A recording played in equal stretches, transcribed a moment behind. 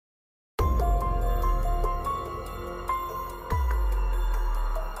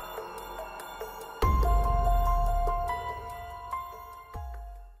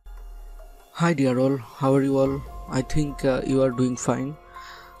Hi dear all, how are you all? I think you are doing fine.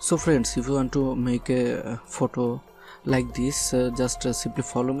 So friends, if you want to make a photo like this, just simply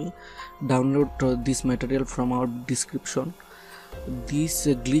follow me. Download this material from our description. This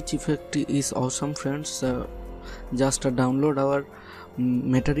glitch effect is awesome friends. Just download our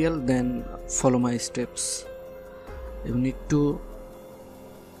material, then follow my steps. You need to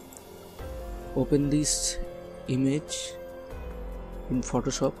open this image in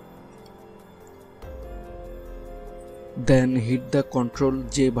Photoshop. Then hit the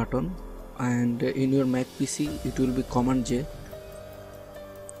Ctrl J button, and in your Mac PC it will be Command J.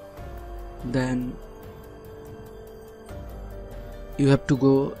 Then you have to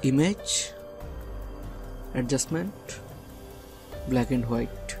go image, adjustment, black and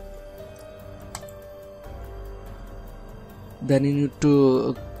white. Then you need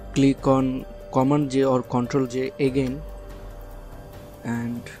to click on Command J or Ctrl J again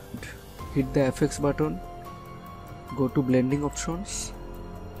and hit the FX button. Go to blending options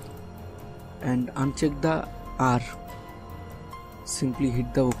and uncheck the R. Simply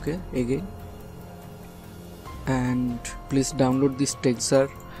hit the OK again, and please download this texture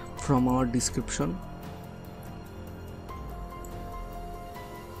from our description.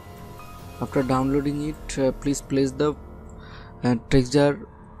 After downloading it, please place the texture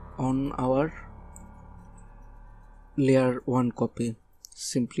on our layer 1 copy.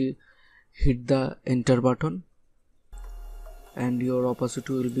 Simply hit the enter button and your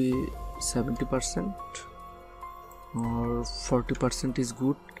opacity will be 70% or 40% is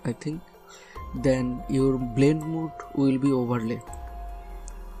good, I think. Then your blend mode will be overlay.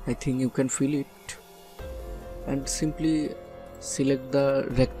 I think you can feel it, and simply select the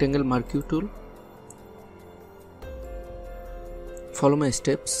rectangle marquee tool. Follow my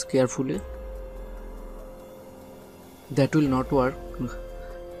steps carefully. That will not work.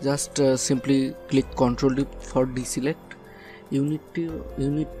 Just simply click Ctrl D for deselect. You need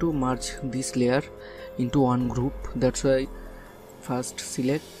to merge this layer into one group. That's why first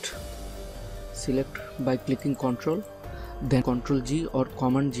select by clicking Ctrl, then Ctrl G or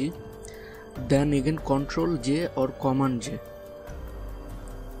Command G, then again Ctrl J or Command J,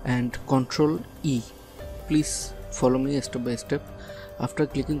 and Ctrl E. Please follow me step by step. After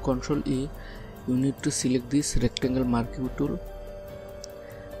clicking Ctrl E, you need to select this rectangle marquee tool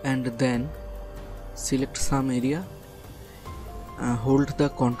and then select some area. Hold the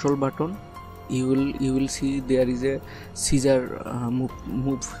Ctrl button. You will see there is a scissor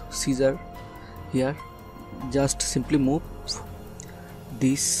move scissor here. Just simply move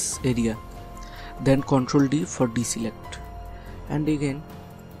this area, then Ctrl D for deselect, and again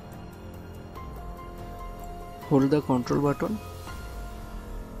hold the Ctrl button,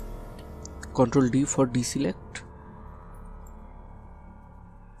 Ctrl D for deselect,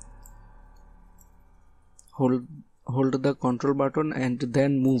 hold the Ctrl button and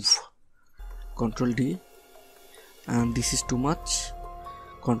then move Ctrl D, and this is too much.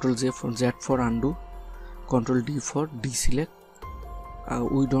 Ctrl Z for undo, Ctrl D for deselect.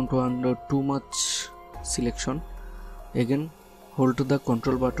 We don't want too much selection. Again hold the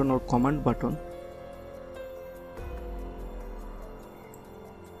Ctrl button or Command button,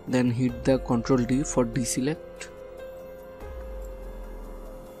 then hit the Ctrl D for deselect.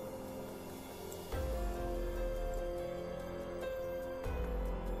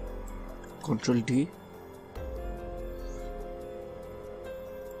 Ctrl D,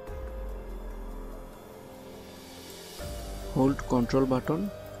 hold Ctrl button,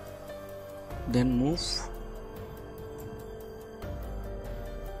 then move.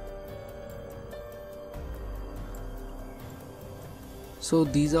 So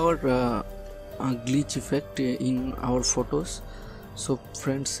these are glitch effect in our photos. So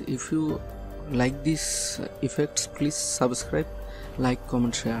friends, if you like these effects, please subscribe, like,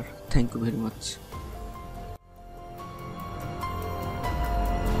 comment, share. Thank you very much.